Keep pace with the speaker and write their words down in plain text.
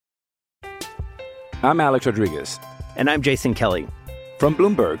I'm Alex Rodriguez. And I'm Jason Kelly. From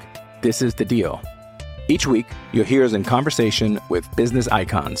Bloomberg, this is The Deal. Each week, you'll hear us in conversation with business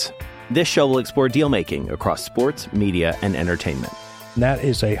icons. This show will explore deal-making across sports, media, and entertainment. That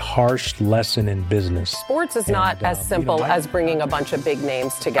is a harsh lesson in business. Sports is not as simple as bringing a bunch of big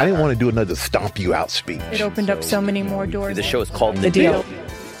names together. I didn't want to do another stomp you out speech. It opened up so many more doors. The show is called The Deal.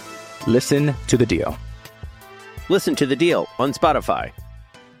 Listen to The Deal. Listen to The Deal on Spotify.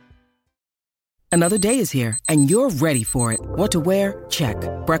 Another day is here, and you're ready for it. What to wear? Check.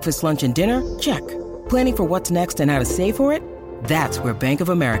 Breakfast, lunch, and dinner? Check. Planning for what's next and how to save for it? That's where Bank of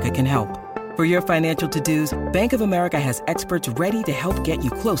America can help. For your financial to-dos, Bank of America has experts ready to help get you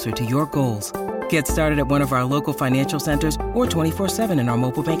closer to your goals. Get started at one of our local financial centers or 24/7 in our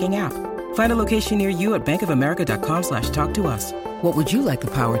mobile banking app. Find a location near you at bankofamerica.com/talktous. What would you like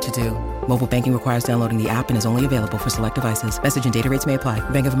the power to do? Mobile banking requires downloading the app and is only available for select devices. Message and data rates may apply.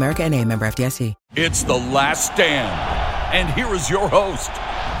 Bank of America N.A., member FDIC. It's The Last Stand. And here is your host,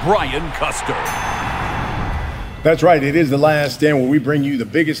 Brian Custer. That's right. It is The Last Stand, where we bring you the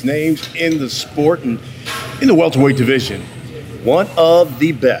biggest names in the sport and in the welterweight division. One of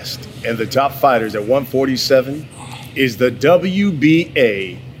the best and the top fighters at 147 is the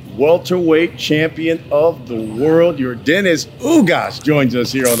WBA welterweight champion of the world. Your Dennis Ugas joins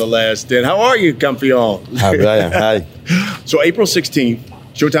us here on The Last Stand. How are you, campeón? Hi, Brian. Hi. So April 16th,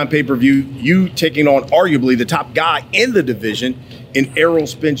 Showtime pay-per-view, you taking on arguably the top guy in the division in Errol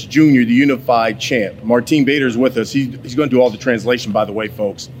Spence Jr., the unified champ. Martin Bader's with us. He's going to do all the translation, by the way,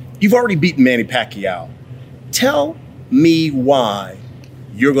 folks. You've already beaten Manny Pacquiao. Tell me why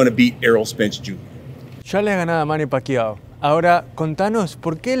you're going to beat Errol Spence Jr. Ya le has ganado a Manny Pacquiao. Ahora, contanos,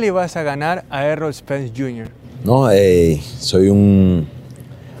 ¿por qué le vas a ganar a Errol Spence Jr.? No, soy un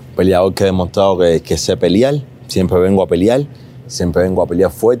peleador que he demostrado que sé pelear. Siempre vengo a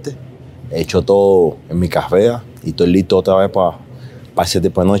pelear fuerte. He hecho todo en mi carrera y estoy listo otra vez para ese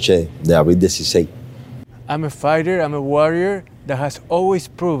tipo de noche de abril 16. I'm a fighter, I'm a warrior that has always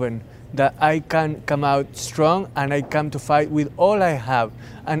proven that I can come out strong and I come to fight with all I have.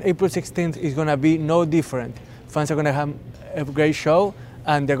 And April 16th is going to be no different. Fans are going to have a great show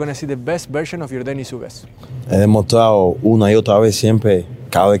and they're going to see the best version of your Dennis Ugas. He demostrado una y otra vez siempre,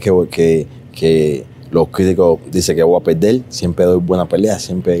 cada vez que los críticos dicen que voy a perder, siempre doy buena pelea,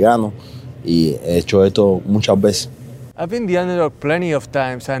 siempre gano y he hecho esto muchas veces. I've been the underdog plenty of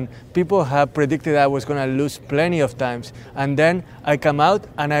times and people have predicted I was going to lose plenty of times. And then I come out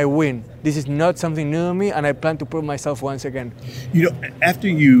and I win. This is not something new to me and I plan to prove myself once again. You know, after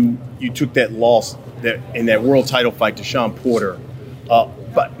you took that loss in that world title fight to Sean Porter,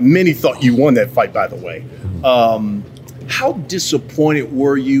 but many thought you won that fight, by the way. How disappointed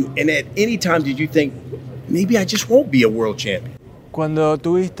were you? And at any time did you think, maybe I just won't be a world champion? Cuando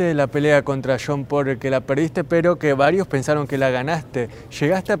tuviste la pelea contra Sean Porter, que la perdiste, pero que varios pensaron que la ganaste,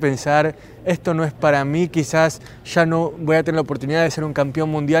 ¿llegaste a pensar, esto no es para mí, quizás ya no voy a tener la oportunidad de ser un campeón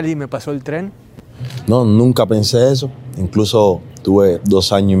mundial y me pasó el tren? No, nunca pensé eso. Incluso tuve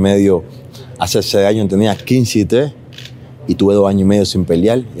 2 años y medio, hace 6 años tenía 15 y 3, y tuve 2 años y medio sin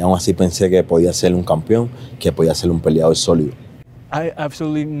pelear, y aún así pensé que podía ser un campeón, que podía ser un peleador sólido. I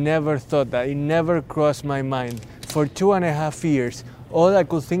absolutely never thought that. It never crossed my mind. For 2.5 years, all I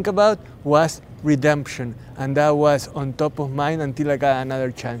could think about was redemption, and that was on top of mind until I got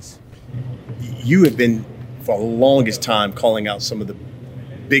another chance. You have been, for the longest time, calling out some of the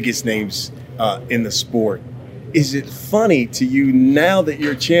biggest names in the sport. Is it funny to you now that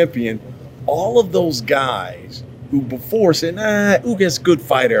you're champion, all of those guys who before said, Ugas, good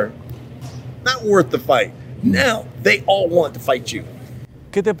fighter, not worth the fight, now they all want to fight you?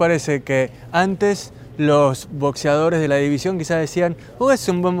 ¿Qué te parece que antes los boxeadores de la división quizás decían, Ugas es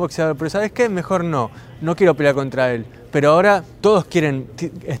un buen boxeador, pero ¿sabes qué? Mejor no quiero pelear contra él. Pero ahora todos quieren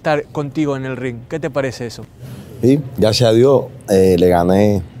estar contigo en el ring. ¿Qué te parece eso? Sí, gracias a Dios le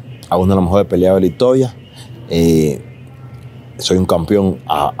gané a una de las mejores peleas de la historia. Soy un campeón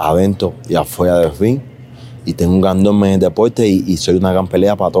adentro y afuera del ring. Y tengo un gran nombre en el deporte y soy una gran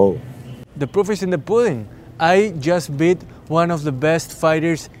pelea para todos. The proof is in the pudding. I just beat one of the best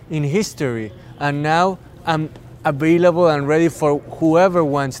fighters in history. And now I'm available and ready for whoever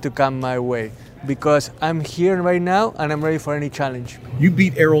wants to come my way. Because I'm here right now and I'm ready for any challenge. You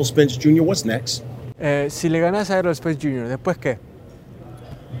beat Errol Spence Jr., what's next? Si le ganas a Errol Spence Jr., ¿después qué?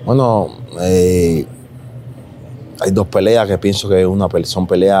 Bueno, hay 2 peleas que pienso que son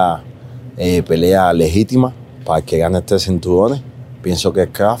peleas legítimas para el que gane 3 cinturones. Pienso que es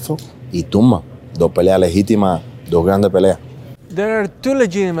Crawford y Thurman. 2 peleas legítimas, 2 grandes peleas. There are 2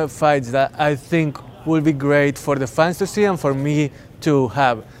 legitimate fights that I think will be great for the fans to see and for me to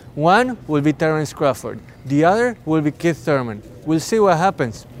have. One will be Terence Crawford. The other will be Keith Thurman. We'll see what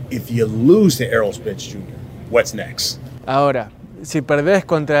happens. If you lose to Errol Spence Jr., what's next? Ahora, si perdés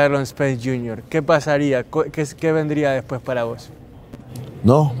contra Errol Spence Jr., ¿qué pasaría? ¿Qué vendría después para vos?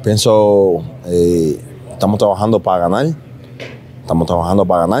 No, pienso, estamos trabajando para ganar. Estamos trabajando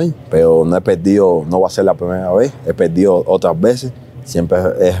para ganar, pero no he perdido, no va a ser la primera vez. He perdido otras veces. Siempre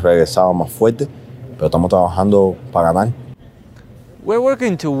he regresado más fuerte, pero estamos trabajando para ganar. We're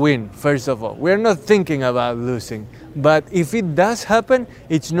working to win, first of all. We're not thinking about losing. But if it does happen,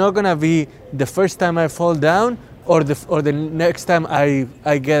 it's not going to be the first time I fall down or the next time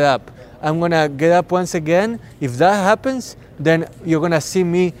I get up. I'm going to get up once again. If that happens, then you're going to see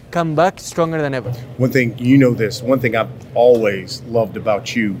me come back stronger than ever. One thing, one thing I've always loved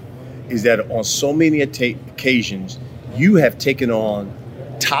about you is that on so many occasions, you have taken on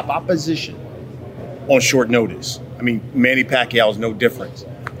top opposition on short notice. I mean, Manny Pacquiao is no different.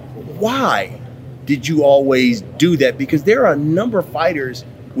 Why did you always do that? Because there are a number of fighters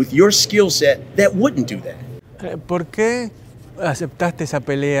with your skill set that wouldn't do that. ¿Por qué aceptaste esa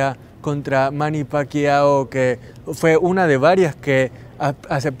pelea contra Manny Pacquiao, que fue una de varias que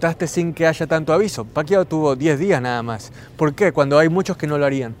aceptaste sin que haya tanto aviso? Pacquiao tuvo 10 días nada más. ¿Por qué? Cuando hay muchos que no lo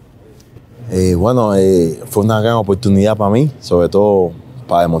harían. Fue una gran oportunidad para mí, sobre todo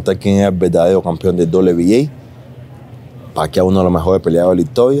para demostrar quién es el verdadero campeón del WBA. Pacquiao uno de los mejores peleadores de la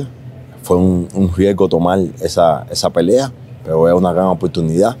historia. Fue un riesgo tomar esa pelea, pero era una gran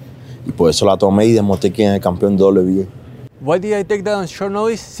oportunidad. Y por eso la tomé y demostré quién es el campeón del WBA. Why did I take that on short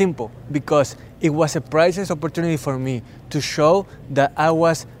notice? Simple, because it was a priceless opportunity for me to show that I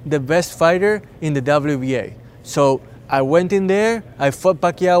was the best fighter in the WBA. So I went in there, I fought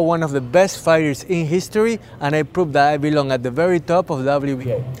Pacquiao, one of the best fighters in history, and I proved that I belong at the very top of the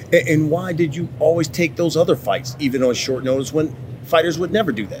WBA. And why did you always take those other fights, even on short notice, when fighters would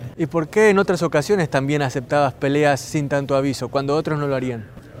never do that? ¿Y por qué en otras ocasiones también aceptabas peleas sin tanto aviso, cuando otros no lo harían?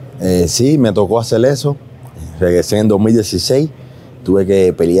 Sí, me tocó hacer eso. Regresé en 2016, tuve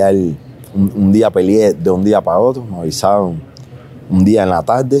que pelear, un día peleé de un día para otro, me avisaron un día en la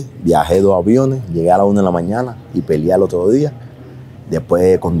tarde, viajé 2 aviones, llegué a las 1 de la mañana y peleé al otro día.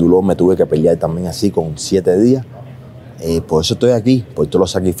 Después con Dulón me tuve que pelear también así con 7 días. Por eso estoy aquí, por todos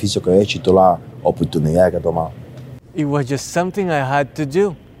los sacrificios que he hecho y todas las oportunidades que he tomado. It was just something I had to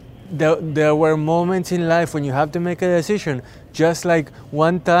do. There were moments in life when you have to make a decision. Just like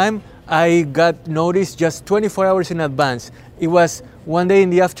one time, I got notice just 24 hours in advance. It was one day in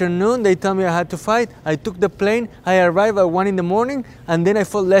the afternoon, they told me I had to fight. I took the plane, I arrived at 1 in the morning, and then I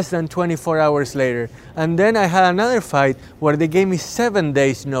fought less than 24 hours later. And then I had another fight where they gave me 7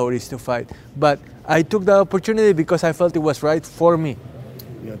 days notice to fight. But I took that opportunity because I felt it was right for me.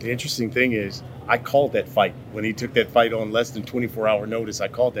 The interesting thing is, I called that fight. When he took that fight on less than 24-hour notice, I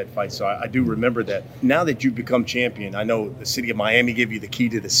called that fight. So I do remember that. Now that you've become champion, I know the city of Miami gave you the key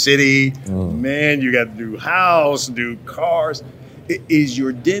to the city. Man, you got a new house, new cars. Is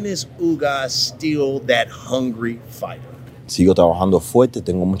your Dennis Ugas still that hungry fighter? Sigo trabajando fuerte,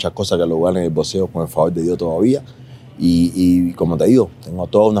 tengo muchas cosas que lograr en el boxeo con el favor de Dios todavía. Y como te digo, tengo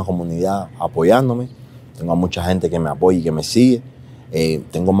toda una comunidad apoyándome, tengo a mucha gente que me apoya y que me sigue.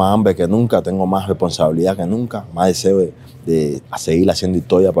 Tengo más hambre que nunca, tengo más responsabilidad que nunca, más deseo de seguir haciendo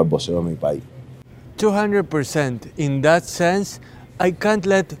historia para el boxeo de mi país. 200%. In that sense, I can't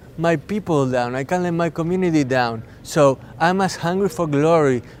let my people down. I can't let my community down. So I'm as hungry for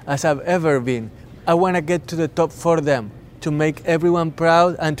glory as I've ever been. I want to get to the top for them, to make everyone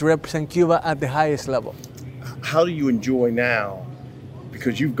proud and to represent Cuba at the highest level. How do you enjoy now?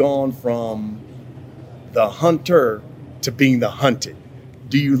 Because you've gone from the hunter to being the hunted.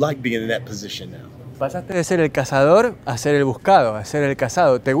 Do you like being in that position now? Pasaste de ser el cazador a ser el buscado, a ser el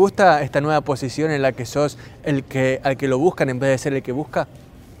cazado. ¿Te gusta esta nueva posición en la que sos al que lo buscan en vez de ser el que busca?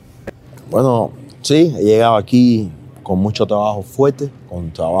 Bueno, sí, he llegado aquí con mucho trabajo fuerte,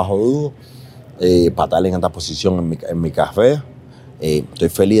 con trabajo duro, para estar en esta posición en mi carrera. Estoy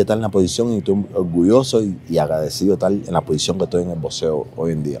feliz de estar en la posición y estoy orgulloso y agradecido de estar en la posición que estoy en el boxeo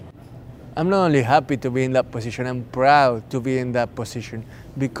hoy en día. I'm not only happy to be in that position, I'm proud to be in that position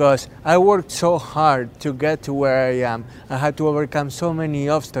because I worked so hard to get to where I am. I had to overcome so many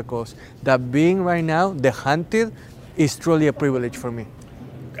obstacles that being right now the hunted is truly a privilege for me.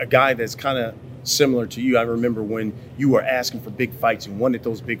 A guy that's kind of similar to you, I remember when you were asking for big fights and wanted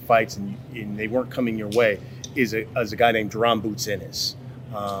those big fights and they weren't coming your way, is a guy named Duran Boots Ennis.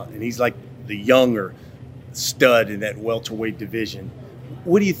 And he's like the younger stud in that welterweight division.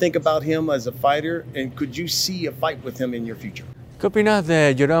 What do you think about him as a fighter, and could you see a fight with him in your future? ¿Qué opinas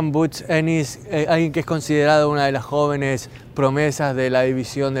de Joran Boots Ennis, alguien que es considerado una de las jóvenes promesas de la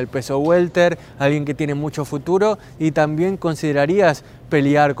división del peso welter, alguien que tiene mucho futuro y también considerarías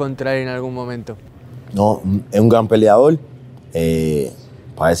pelear contra él en algún momento? No, es un gran peleador,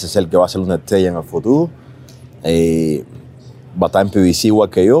 parece ser que va a ser una estrella en el futuro, va a estar en PBC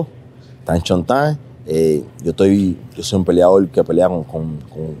igual que yo, está en Showtime. Yo soy un peleador que pelea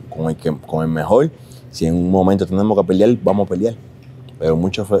con el mejor. Si en un momento tenemos que pelear, vamos a pelear. Pero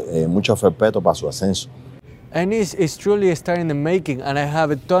mucho respeto para su ascenso. Ennis is truly a star in the making, and I have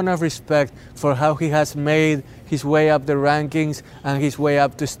a ton of respect for how he has made his way up the rankings and his way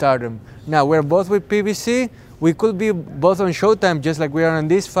up to stardom. Now, we're both with PBC. We could be both on Showtime just like we are on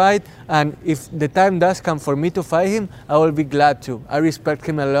this fight, and if the time does come for me to fight him, I will be glad to. I respect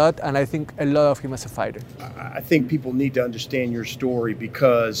him a lot, and I think a lot of him as a fighter. I think people need to understand your story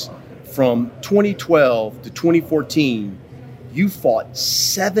because from 2012 to 2014, you fought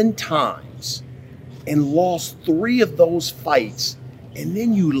 7 times and lost 3 of those fights, and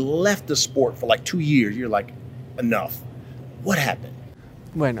then you left the sport for like 2 years. You're like, enough. What happened?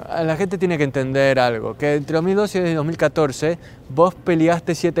 Bueno, la gente tiene que entender algo, que entre 2012 y 2014 vos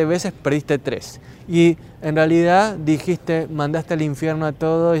peleaste 7 veces, perdiste 3. Y en realidad dijiste, mandaste al infierno a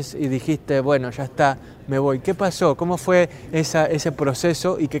todos y dijiste, bueno, ya está, me voy. ¿Qué pasó? ¿Cómo fue ese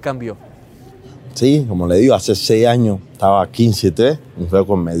proceso y qué cambió? Sí, como le digo, hace 6 años estaba 15-3, un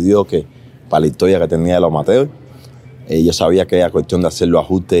récord mediocre para la historia que tenía de los amateurs. Yo sabía que era cuestión de hacer los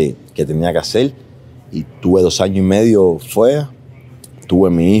ajustes que tenía que hacer y tuve 2 años y medio fuera. Tuve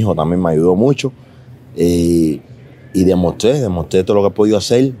mi hijo, también me ayudó mucho y demostré todo lo que he podido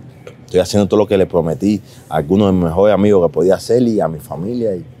hacer. Estoy haciendo todo lo que le prometí a algunos de mis mejores amigos que podía hacer y a mi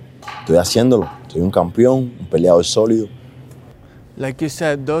familia. Y estoy haciéndolo. Soy un campeón, un peleador sólido. Like you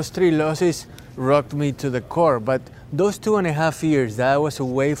said, those 3 losses rocked me to the core, but those 2.5 years that I was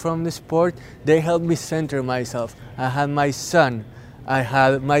away from the sport, they helped me center myself. I had my son, I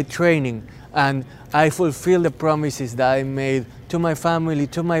had my training, and I fulfilled the promises that I made to my family,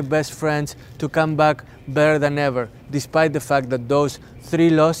 to my best friends, to come back better than ever, despite the fact that those 3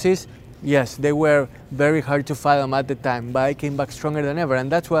 losses, yes, they were very hard to fathom at the time, but I came back stronger than ever,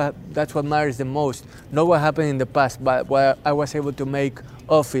 and that's what matters the most. Not what happened in the past, but what I was able to make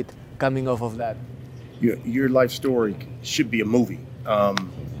of it coming off of that. Your life story should be a movie. I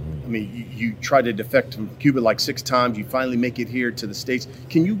mean, you tried to defect from Cuba like 6 times. You finally make it here to the States.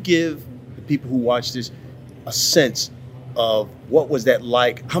 Can you give the people who watch this a sense of what was that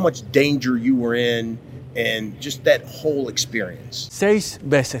like, how much danger you were in, and just that whole experience? 6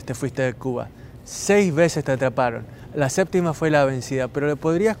 veces te fuiste de Cuba, 6 veces te atraparon. La 7ª fue la vencida, pero ¿le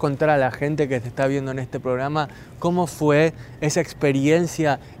podrías contar a la gente que te está viendo en este programa cómo fue esa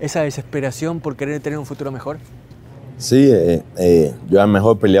experiencia, esa desesperación por querer tener un futuro mejor? Sí, yo era el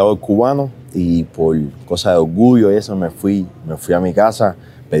mejor peleador cubano y por cosa de orgullo y eso me fui a mi casa,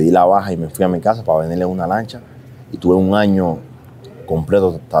 pedí la baja y me fui a mi casa para venirle en una lancha y tuve un año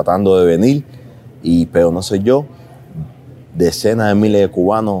completo tratando de venir, pero no soy yo, decenas de miles de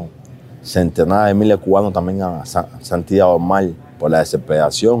cubanos, centenares de miles de cubanos también se han tirado mal por la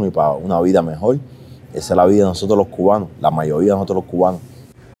desesperación y para una vida mejor. Esa es la vida de nosotros los cubanos, la mayoría de nosotros los cubanos.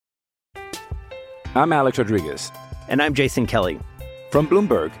 I'm Alex Rodriguez. And I'm Jason Kelly. From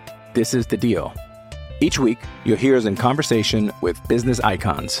Bloomberg, this is The Deal. Each week, you'll hear us in conversation with business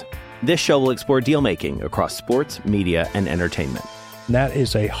icons. This show will explore deal-making across sports, media, and entertainment. That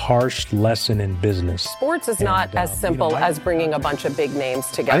is a harsh lesson in business. Sports is not as simple as bringing a bunch of big names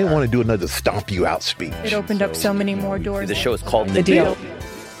together. I didn't want to do another stomp you out speech. It opened up so many more doors. The show is called The Deal.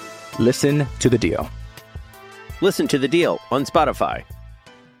 Listen to The Deal. Listen to The Deal on Spotify.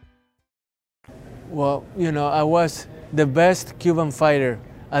 Well, you know, I was the best Cuban fighter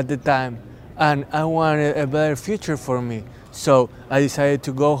at the time, and I wanted a better future for me. So I decided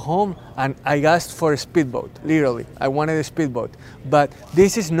to go home and I asked for a speedboat, literally. I wanted a speedboat. But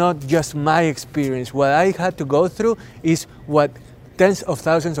this is not just my experience. What I had to go through is what tens of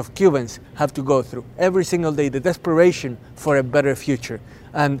thousands of Cubans have to go through every single day, the desperation for a better future.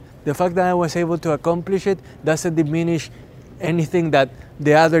 And the fact that I was able to accomplish it doesn't diminish anything that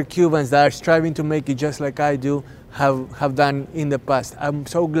the other Cubans that are striving to make it just like I do have done in the past. I'm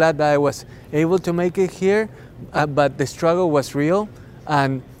so glad that I was able to make it here, but the struggle was real,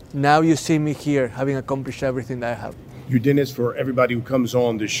 and now you see me here having accomplished everything that I have. Dennis, for everybody who comes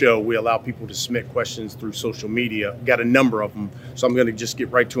on the show, we allow people to submit questions through social media. Got a number of them, so I'm going to just get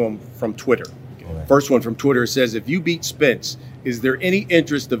right to them from Twitter. Okay. First one from Twitter says, if you beat Spence, is there any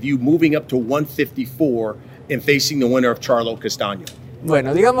interest of you moving up to 154 and facing the winner of Charlo Castaño?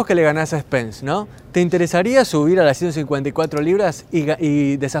 Bueno, digamos que le ganás a Spence, ¿no? ¿Te interesaría subir a las 154 libras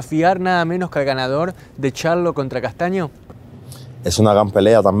y desafiar nada menos que al ganador de Charlo contra Castaño? Es una gran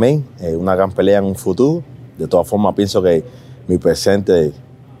pelea también, una gran pelea en un futuro. De todas formas, pienso que mi presente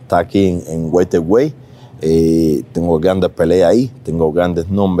está aquí en welterweight. Tengo grandes peleas ahí, tengo grandes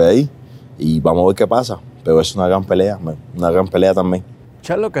nombres ahí y vamos a ver qué pasa. Pero es una gran pelea también.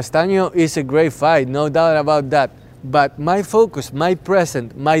 Charlo Castaño is a great fight, no doubt about that. But my focus, my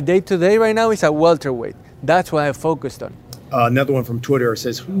present, my day-to-day right now is at welterweight. That's what I focused on. Another one from Twitter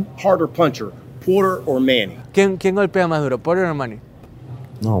says, who harder puncher, Porter or Manny? ¿Quién golpea más duro, Porter o Manny?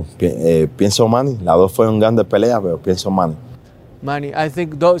 No, pienso Manny. Las dos fueron grandes peleas, pero pienso Manny. Manny, I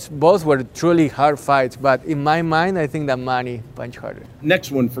think both were truly hard fights, but in my mind, I think that Manny punched harder.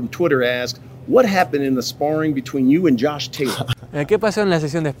 Next one from Twitter asks, what happened in the sparring between you and Josh Taylor? ¿Qué pasó en la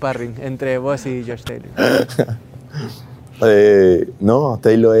sesión de sparring entre vos y Josh Taylor? No,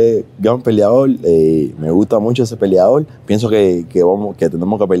 Taylor es gran peleador, me gusta mucho ese peleador. Pienso que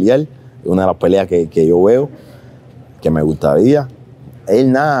tenemos que pelear. Es una de las peleas que yo veo, que me gustaría.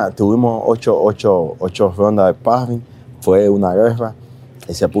 Él tuvimos ocho rondas de sparring, fue una guerra.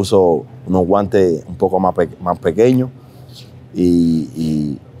 Él se puso unos guantes un poco más pequeños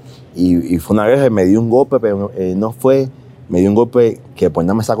y fue una guerra. Me dio un golpe, pero me dio un golpe que pues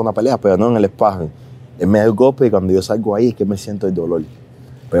no me saca una pelea, pero no en el sparring. Él me dio el golpe y cuando yo salgo ahí es que me siento el dolor.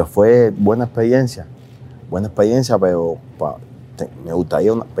 Pero fue buena experiencia, pero me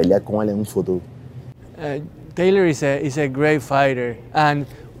gustaría pelear con él en un futuro. Taylor is a great fighter, and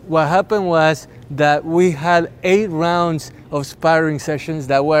what happened was that we had 8 rounds of sparring sessions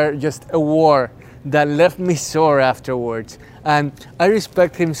that were just a war that left me sore afterwards. And I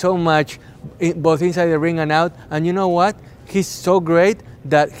respect him so much, both inside the ring and out. And you know what? He's so great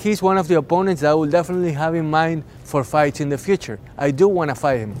that he's one of the opponents that I will definitely have in mind for fights in the future. I do want to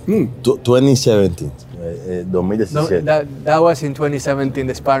fight him. 2017, 2017. That was in 2017,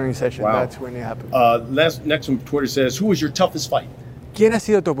 the sparring session. Wow. That's when it happened. Next one, Twitter says, who was your toughest fight? ¿Quién ha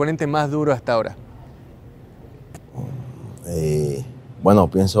sido tu oponente más duro hasta ahora? Bueno,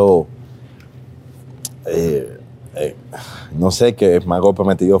 pienso, no sé, que el más golpe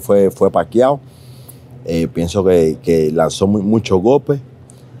me dio fue Pacquiao. Pienso que lanzó muchos golpes.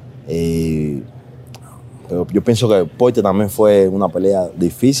 Pero yo pienso que Porter también fue una pelea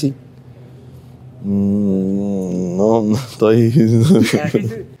difícil. No estoy...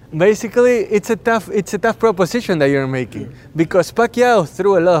 Basically, it's a tough proposition that you're making, because Pacquiao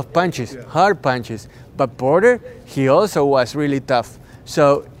threw a lot of punches, hard punches, but Porter, he also was really tough.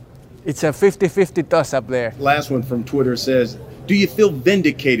 So it's a 50-50 toss up there. Last one from Twitter says, do you feel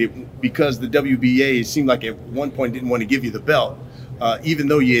vindicated because the WBA seemed like at one point didn't want to give you the belt, even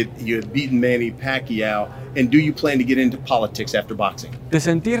though you had beaten Manny Pacquiao? And do you plan to get into politics after boxing? ¿Te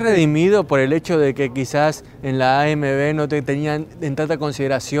sentís redimido por el hecho de que quizás en la AMB no te tenían en tanta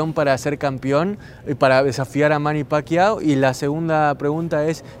consideración para ser campeón y para desafiar a Manny Pacquiao? Y la segunda pregunta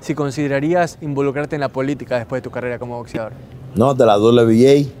es si considerarías involucrarte en la política después de tu carrera como boxeador. No, de la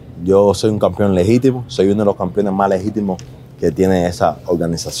WBA yo soy un campeón legítimo, soy uno de los campeones más legítimos que tiene esa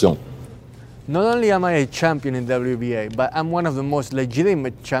organización. Not only am I a champion in WBA, but I'm one of the most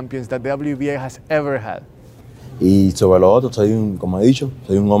legitimate champions that the WBA has ever had. Y sobre lo otro, como he dicho,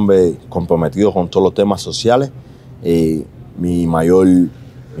 soy un hombre comprometido con todos los temas sociales. Mi mayor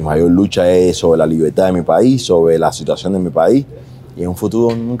lucha es sobre la libertad de mi país, sobre la situación de mi país. Y en un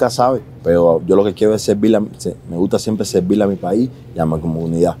futuro nunca sabe, pero yo lo que quiero es me gusta siempre servirle a mi país y a mi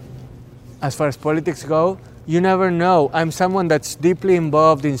comunidad. As far as politics go, you never know. I'm someone that's deeply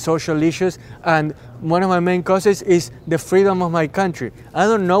involved in social issues, and one of my main causes is the freedom of my country. I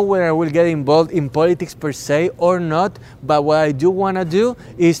don't know whether I will get involved in politics per se or not, but what I do want to do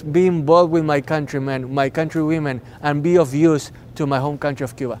is be involved with my countrymen, my countrywomen, and be of use to my home country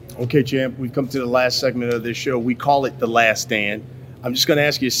of Cuba. Okay, champ, we've come to the last segment of this show. We call it The Last Stand. I'm just going to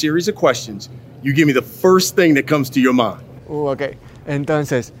ask you a series of questions. You give me the first thing that comes to your mind. Okay.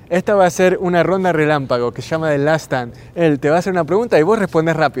 Entonces, esta va a ser una ronda relámpago que se llama The Last Stand. Él te va a hacer una pregunta y vos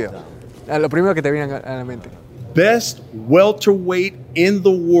respondes rápido. A lo primero que te viene a la mente. Best welterweight in the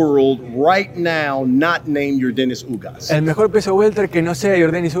world right now, not named Yordenis Ugas. El mejor peso welter que no sea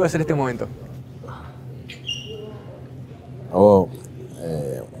Yordenis Ugas en este momento.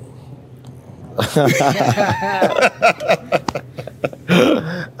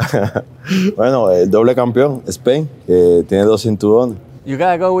 Bueno, el doble campeón, Spence, que tiene 2 cinturones. You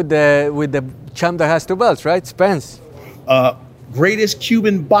gotta go with the champ that has 2 belts, right? Spence. Greatest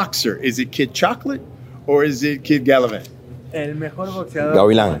Cuban boxer, is it Kid Chocolate or is it Kid Galavant? El mejor boxeador.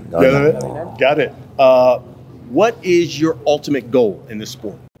 Gavilán. Got it. What is your ultimate goal in this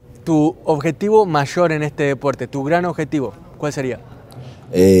sport? Tu objetivo mayor en este deporte, tu gran objetivo, ¿cuál sería?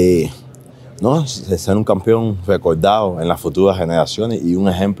 No, ser un campeón recordado en las futuras generaciones y un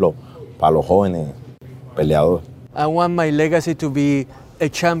ejemplo para los jóvenes peleadores. I want my legacy to be a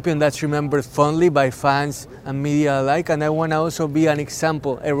champion that's remembered fondly by fans and media alike, and I want to also be an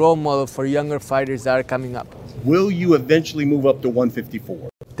example, a role model for younger fighters that are coming up. Will you eventually move up to 154?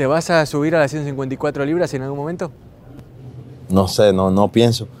 ¿Te vas a subir a las 154 libras en algún momento? No sé, no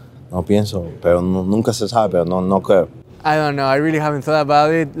pienso, pero nunca se sabe, pero no creo. I don't know, I really haven't thought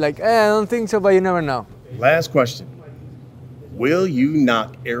about it. I don't think so, but you never know. Last question. Will you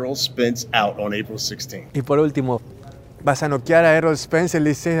knock Errol Spence out on April 16th? Y por último, ¿vas a noquear a Errol Spence el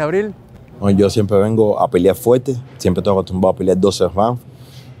 16 de abril? Bueno, yo siempre vengo a pelear fuerte, siempre estoy acostumbrado a pelear 12 rounds.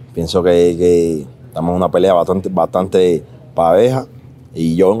 Pienso que estamos en una pelea bastante pareja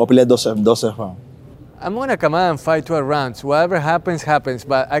y yo vengo a pelear 12 rounds. I'm going to come out and fight 12 rounds. Whatever happens, happens.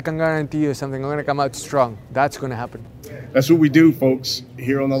 But I can guarantee you something. I'm going to come out strong. That's going to happen. That's what we do, folks.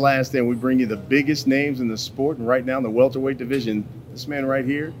 Here on The Last Stand, we bring you the biggest names in the sport. And right now in the welterweight division, this man right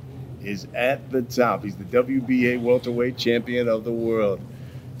here is at the top. He's the WBA welterweight champion of the world.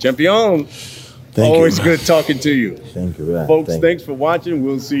 Champion, always good talking to you. Thank you, man. Folks, thanks for watching.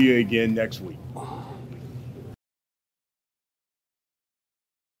 We'll see you again next week.